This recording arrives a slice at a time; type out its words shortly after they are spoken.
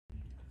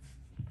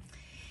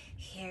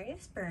Here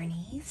is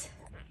Bernie's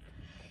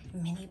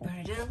mini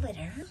Bernedoodle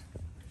litter.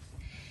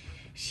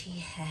 She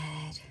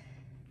had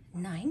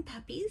 9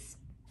 puppies.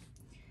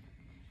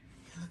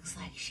 It looks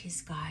like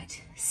she's got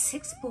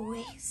 6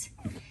 boys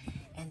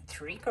and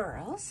 3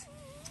 girls.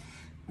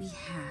 We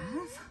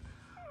have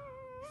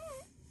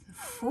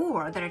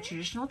 4 that are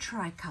traditional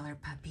tricolor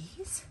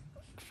puppies.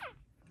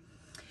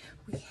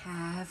 We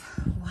have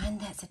one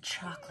that's a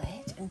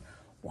chocolate and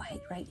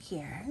white right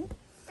here.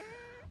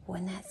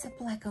 One that's a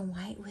black and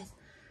white with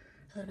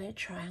a little bit of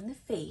tri on the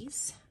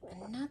face.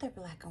 Another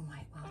black and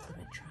white one with a little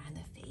bit of tri on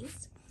the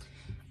face.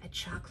 A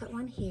chocolate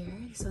one here.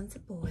 This one's a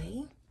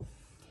boy.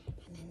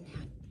 And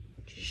then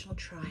traditional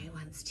tri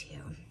ones too.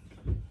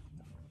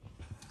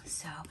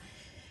 So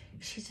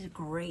she's a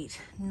great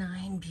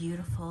 9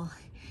 beautiful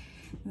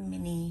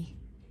mini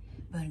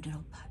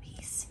Bernedoodle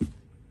puppies.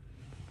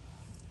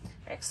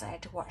 We're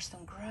excited to watch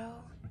them grow.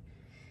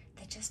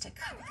 They're just a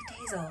couple of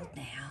days old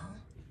now.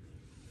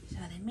 So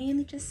they're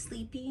mainly just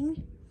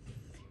sleeping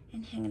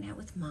and hanging out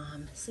with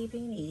mom,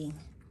 sleeping and eating.